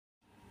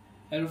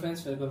Hello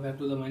friends, welcome back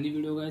to the mini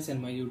video guys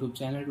and my YouTube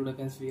channel. Today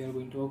friends we are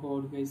going to talk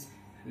about guys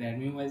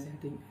Redmi mobile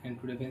setting,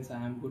 and today friends I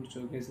am going to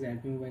showcase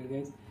Redmi mobile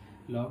guys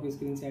lock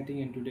screen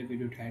setting. And today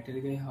video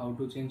title guys how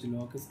to change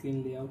lock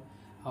screen layout,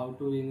 how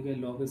to change the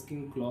lock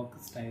screen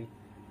clock style.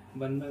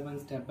 One by one,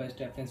 step by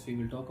step friends we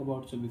will talk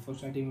about. So before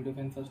starting video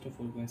friends, first of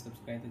all go and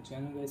subscribe the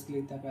channel guys,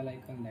 click the bell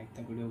icon, like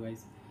the video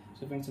guys.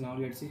 So friends, now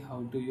let's see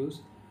how to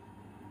use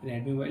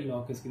Redmi mobile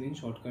lock screen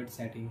shortcut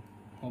setting.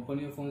 Open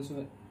your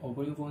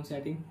phone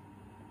setting.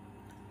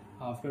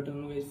 After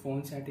turn on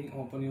phone setting,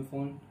 open your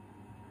phone,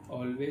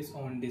 always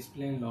on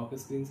display and lock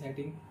screen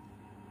setting.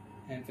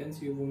 And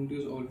friends, you want to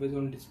use always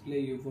on display,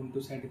 you want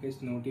to set guys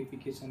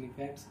notification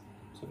effects.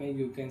 So guys,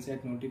 you can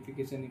set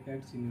notification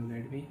effects in your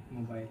Redmi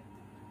mobile.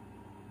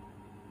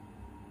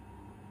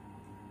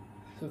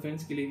 So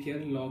friends, click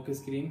here lock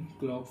screen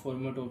clock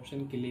format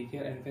option, click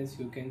here, and friends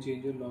you can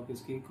change your lock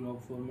screen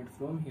clock format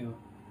from here.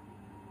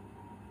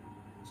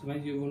 So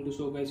guys, you want to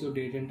show guys your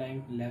date and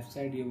time left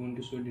side, you want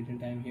to show date and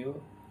time here,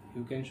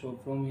 you can show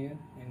from here,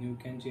 and you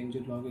can change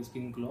your lock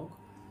screen clock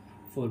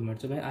format.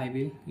 So I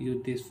will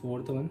use this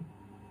fourth one,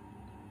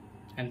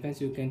 and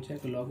friends you can check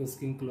lock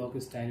screen clock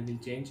style will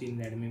change in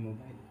Redmi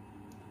mobile.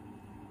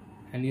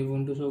 And you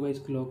want to show guys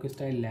clock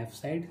style left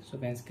side, so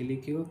friends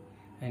click here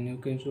and you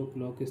can show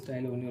clock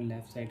style on your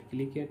left side.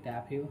 Click here,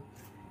 tap here,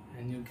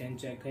 and you can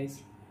check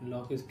guys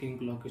lock screen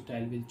clock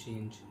style will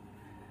change.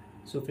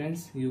 So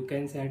friends, you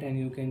can set and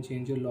you can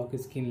change your lock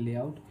screen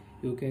layout,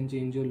 you can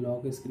change your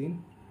lock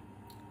screen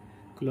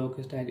clock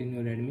style in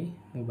your Redmi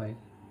mobile.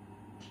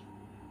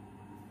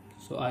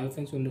 So I hope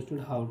friends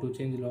understood how to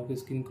change lock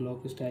screen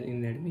clock style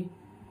in Redmi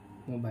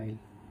mobile.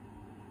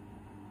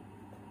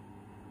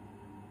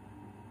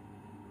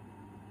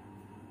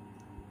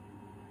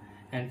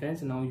 And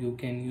friends, now you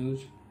can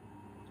use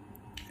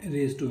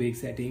raise to wake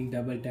setting,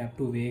 double tap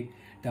to wake,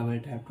 double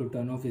tap to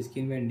turn off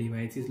screen when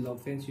device is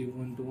locked. Friends, you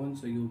want to on,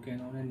 so you can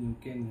on and you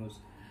can use.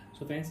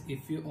 So friends,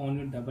 if you on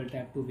your double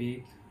tap to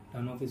wake,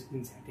 turn off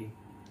screen setting,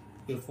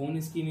 your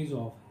phone screen is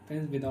off.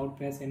 Friends, without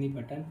press any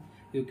button,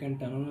 you can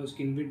turn on your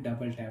screen with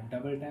double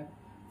tap,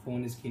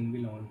 phone screen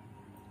will on.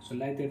 So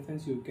like that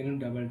friends, you can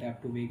double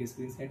tap to wake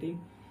screen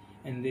setting,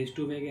 and raise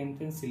to wake and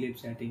friends sleep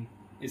setting.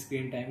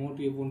 Screen timeout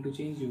you want to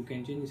change, you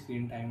can change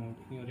screen timeout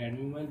in your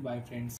Redmi mobile. Bye friends.